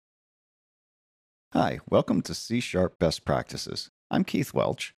Hi, welcome to C Sharp Best Practices. I'm Keith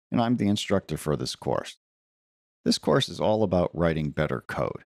Welch, and I'm the instructor for this course. This course is all about writing better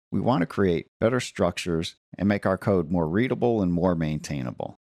code. We want to create better structures and make our code more readable and more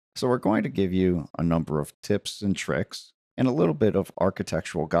maintainable. So, we're going to give you a number of tips and tricks and a little bit of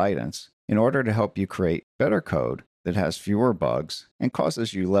architectural guidance in order to help you create better code that has fewer bugs and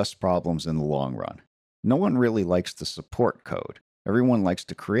causes you less problems in the long run. No one really likes to support code, everyone likes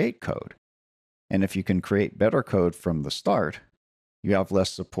to create code. And if you can create better code from the start, you have less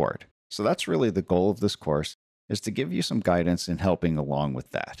support. So that's really the goal of this course, is to give you some guidance in helping along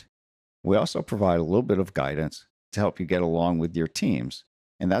with that. We also provide a little bit of guidance to help you get along with your teams.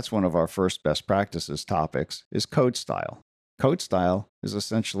 And that's one of our first best practices topics is code style. Code style is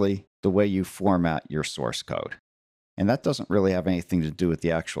essentially the way you format your source code. And that doesn't really have anything to do with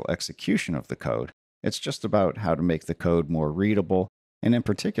the actual execution of the code. It's just about how to make the code more readable. And in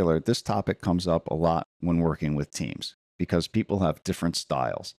particular, this topic comes up a lot when working with teams because people have different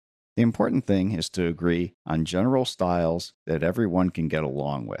styles. The important thing is to agree on general styles that everyone can get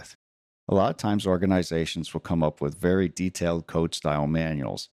along with. A lot of times, organizations will come up with very detailed code style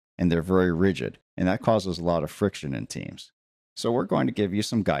manuals, and they're very rigid, and that causes a lot of friction in teams. So, we're going to give you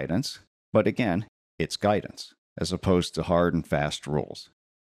some guidance, but again, it's guidance as opposed to hard and fast rules.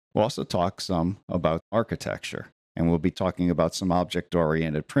 We'll also talk some about architecture. And we'll be talking about some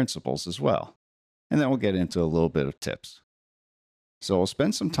object-oriented principles as well. And then we'll get into a little bit of tips. So we'll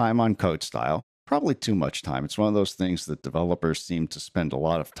spend some time on code style, probably too much time. It's one of those things that developers seem to spend a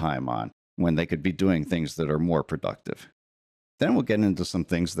lot of time on when they could be doing things that are more productive. Then we'll get into some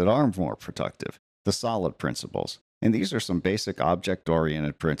things that are more productive, the solid principles. And these are some basic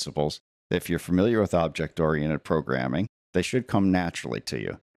object-oriented principles that if you're familiar with object-oriented programming, they should come naturally to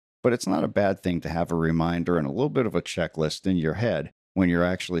you. But it's not a bad thing to have a reminder and a little bit of a checklist in your head when you're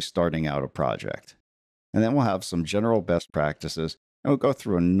actually starting out a project. And then we'll have some general best practices, and we'll go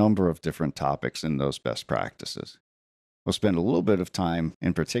through a number of different topics in those best practices. We'll spend a little bit of time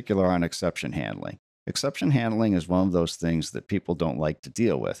in particular on exception handling. Exception handling is one of those things that people don't like to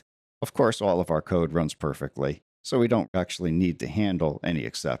deal with. Of course, all of our code runs perfectly, so we don't actually need to handle any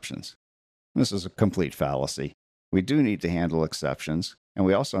exceptions. This is a complete fallacy. We do need to handle exceptions, and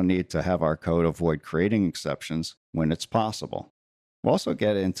we also need to have our code avoid creating exceptions when it's possible. We'll also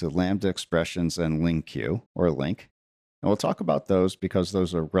get into lambda expressions and LINQ, or LINQ, and we'll talk about those because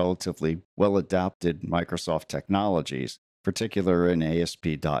those are relatively well-adapted Microsoft technologies, particularly in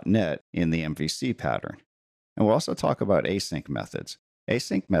ASP.NET in the MVC pattern. And we'll also talk about async methods.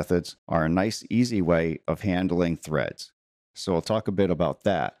 Async methods are a nice, easy way of handling threads. So we'll talk a bit about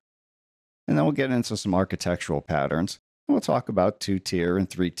that. And then we'll get into some architectural patterns. And we'll talk about 2-tier and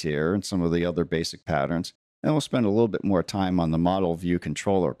 3-tier and some of the other basic patterns. And we'll spend a little bit more time on the model view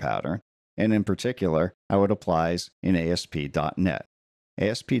controller pattern, and in particular, how it applies in ASP.NET.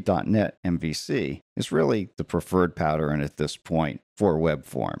 ASP.NET MVC is really the preferred pattern at this point for web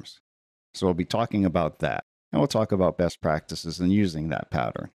forms. So we'll be talking about that, and we'll talk about best practices in using that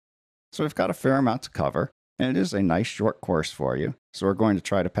pattern. So we've got a fair amount to cover, and it is a nice short course for you. So we're going to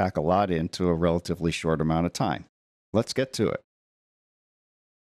try to pack a lot into a relatively short amount of time. Let's get to it.